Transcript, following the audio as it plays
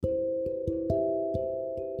The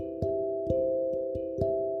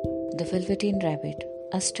Velveteen Rabbit.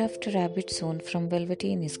 A stuffed rabbit sewn from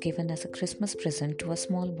velveteen is given as a Christmas present to a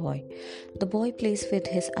small boy. The boy plays with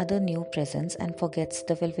his other new presents and forgets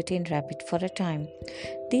the velveteen rabbit for a time.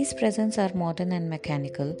 These presents are modern and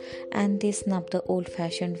mechanical, and they snub the old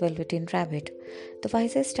fashioned velveteen rabbit. The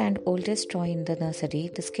wisest and oldest toy in the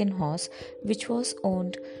nursery, the skin horse, which was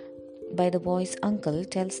owned by the boy's uncle,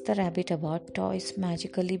 tells the rabbit about toys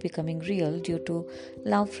magically becoming real due to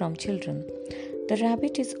love from children. The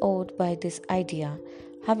rabbit is awed by this idea.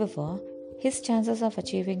 However, his chances of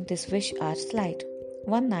achieving this wish are slight.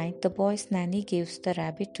 One night, the boy's nanny gives the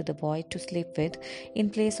rabbit to the boy to sleep with in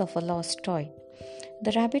place of a lost toy.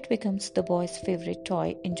 The rabbit becomes the boy's favorite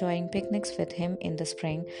toy, enjoying picnics with him in the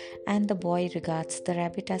spring, and the boy regards the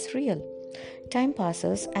rabbit as real. Time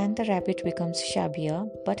passes, and the rabbit becomes shabbier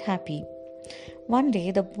but happy. One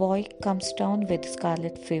day, the boy comes down with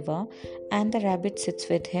scarlet fever, and the rabbit sits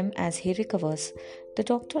with him as he recovers. The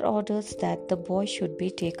doctor orders that the boy should be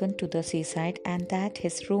taken to the seaside and that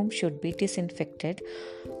his room should be disinfected,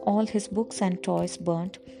 all his books and toys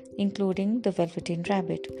burnt, including the velveteen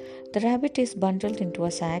rabbit. The rabbit is bundled into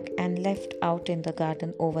a sack and left out in the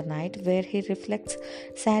garden overnight, where he reflects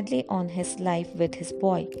sadly on his life with his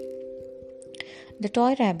boy. The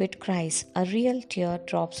toy rabbit cries, a real tear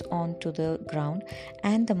drops onto the ground,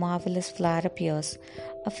 and the marvelous flower appears.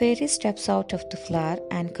 A fairy steps out of the flower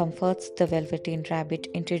and comforts the velveteen rabbit,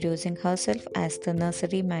 introducing herself as the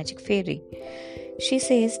nursery magic fairy. She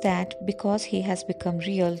says that because he has become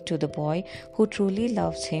real to the boy who truly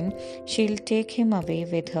loves him, she'll take him away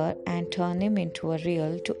with her and turn him into a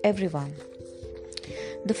real to everyone.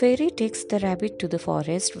 The fairy takes the rabbit to the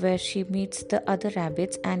forest, where she meets the other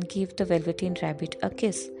rabbits and gives the velveteen rabbit a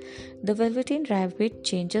kiss. The velveteen rabbit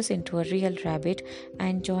changes into a real rabbit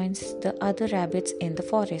and joins the other rabbits in the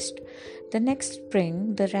forest. The next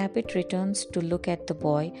spring, the rabbit returns to look at the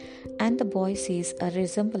boy, and the boy sees a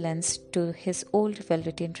resemblance to his old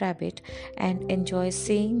velveteen rabbit and enjoys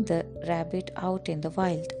seeing the rabbit out in the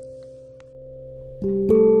wild.